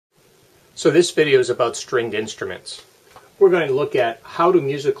So this video is about stringed instruments. We're going to look at how do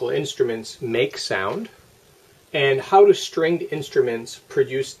musical instruments make sound and how do stringed instruments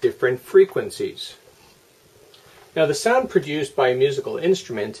produce different frequencies. Now the sound produced by a musical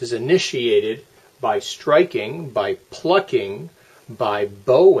instrument is initiated by striking, by plucking, by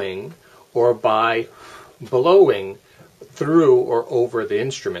bowing, or by blowing through or over the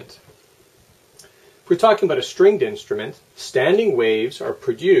instrument. If we're talking about a stringed instrument, standing waves are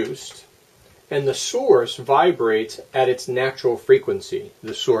produced and the source vibrates at its natural frequency,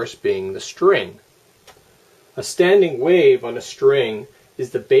 the source being the string. A standing wave on a string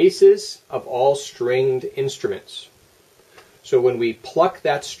is the basis of all stringed instruments. So when we pluck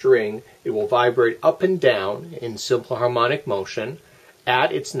that string, it will vibrate up and down in simple harmonic motion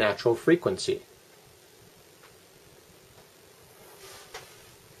at its natural frequency.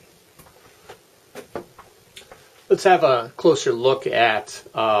 Let's have a closer look at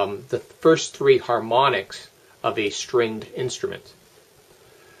the first three harmonics of a stringed instrument.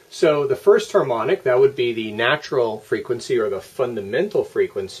 So the first harmonic, that would be the natural frequency or the fundamental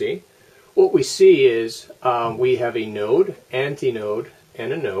frequency. What we see is we have a node, antinode,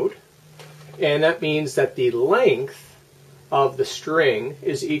 and a node. And that means that the length of the string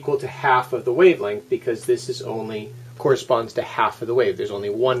is equal to half of the wavelength because this is only corresponds to half of the wave. There's only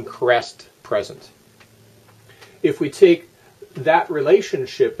one crest present. If we take that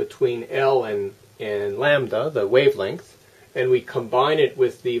relationship between L and lambda, the wavelength, and we combine it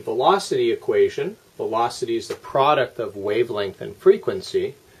with the velocity equation, velocity is the product of wavelength and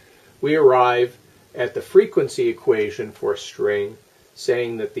frequency, we arrive at the frequency equation for a string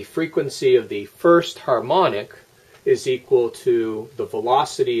saying that the frequency of the first harmonic is equal to the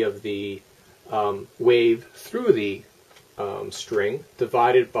velocity of the wave through the string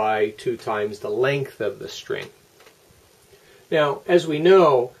divided by 2 times the length of the string. Now, as we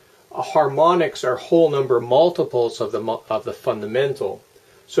know, harmonics are whole number multiples of the fundamental.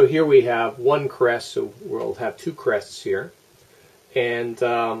 So here we have one crest, so we'll have 2 crests here. And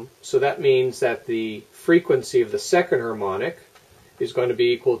so that means that the frequency of the second harmonic is going to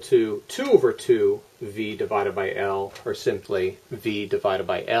be equal to 2 over 2 V divided by L, or simply V divided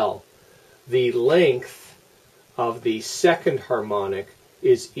by L. The length of the second harmonic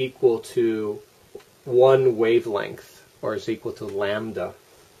is equal to 1 wavelength, or is equal to lambda.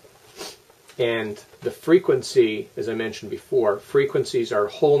 And the frequency, as I mentioned before, frequencies are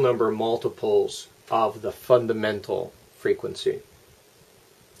whole number multiples of the fundamental frequency.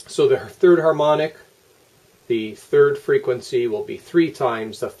 So the third harmonic, the third frequency will be 3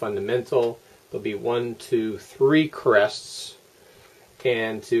 times the fundamental. There'll be 1, 2, 3 crests.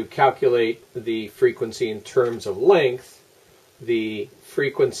 And to calculate the frequency in terms of length, the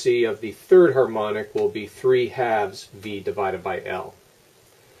frequency of the third harmonic will be 3/2 V divided by L.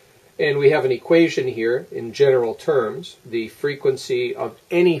 And we have an equation here in general terms. The frequency of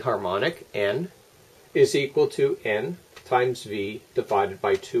any harmonic, N, is equal to N times V divided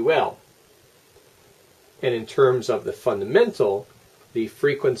by 2L. And in terms of the fundamental, the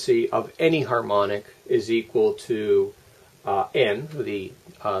frequency of any harmonic is equal to N, the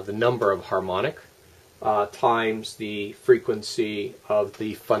number of harmonic, times the frequency of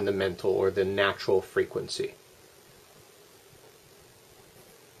the fundamental or the natural frequency.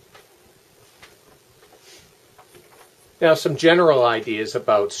 Now some general ideas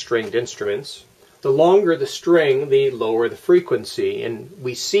about stringed instruments. The longer the string, the lower the frequency, and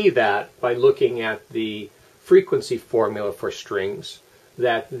we see that by looking at the frequency formula for strings,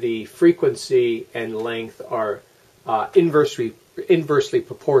 that the frequency and length are inversely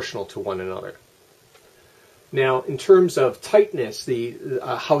proportional to one another. Now, in terms of tightness,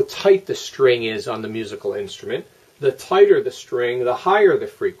 how tight the string is on the musical instrument, the tighter the string, the higher the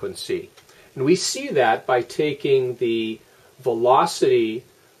frequency. And we see that by taking the velocity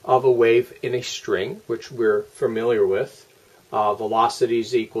of a wave in a string, which we're familiar with. Velocity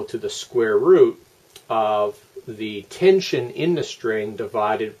is equal to the square root of the tension in the string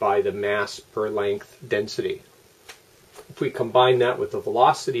divided by the mass per length density. If we combine that with the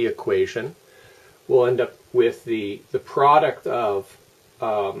velocity equation, we'll end up with the product of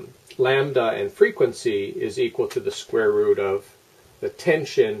lambda and frequency is equal to the square root of the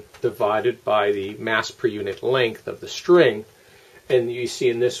tension divided by the mass per unit length of the string. And you see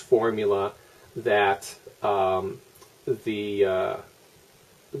in this formula that the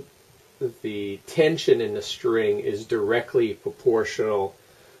tension in the string is directly proportional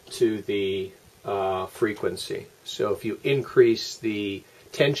to the frequency. So if you increase the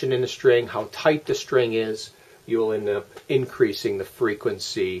tension in the string, how tight the string is, you'll end up increasing the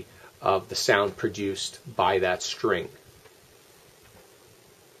frequency of the sound produced by that string.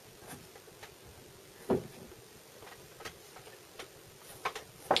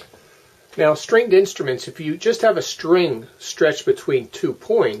 Now, stringed instruments, if you just have a string stretched between 2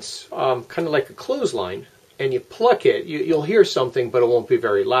 points, kind of like a clothesline, and you pluck it, you'll hear something, but it won't be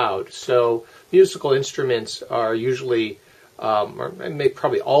very loud. So musical instruments are usually,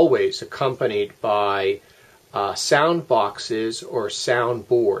 probably always, accompanied by sound boxes or sound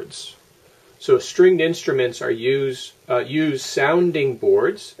boards. So stringed instruments are use sounding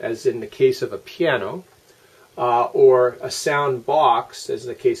boards, as in the case of a piano, or a sound box, as in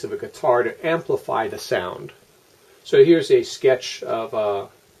the case of a guitar, to amplify the sound. So here's a sketch of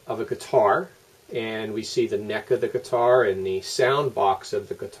a guitar, and we see the neck of the guitar and the sound box of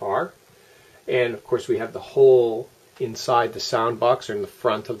the guitar. And of course we have the hole inside the sound box, or in the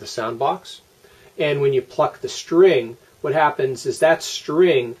front of the sound box. And when you pluck the string, what happens is that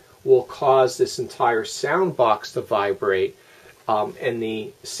string will cause this entire sound box to vibrate. And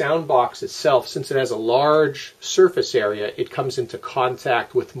the sound box itself, since it has a large surface area, it comes into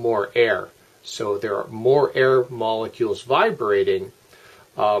contact with more air. So there are more air molecules vibrating,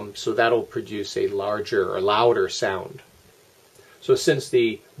 so that'll produce a larger or louder sound. So since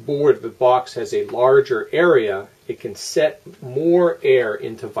the board, the box, has a larger area, it can set more air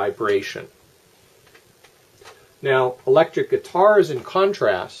into vibration. Now, electric guitars, in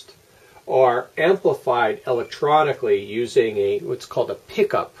contrast, are amplified electronically using what's called a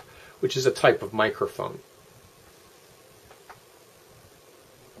pickup, which is a type of microphone.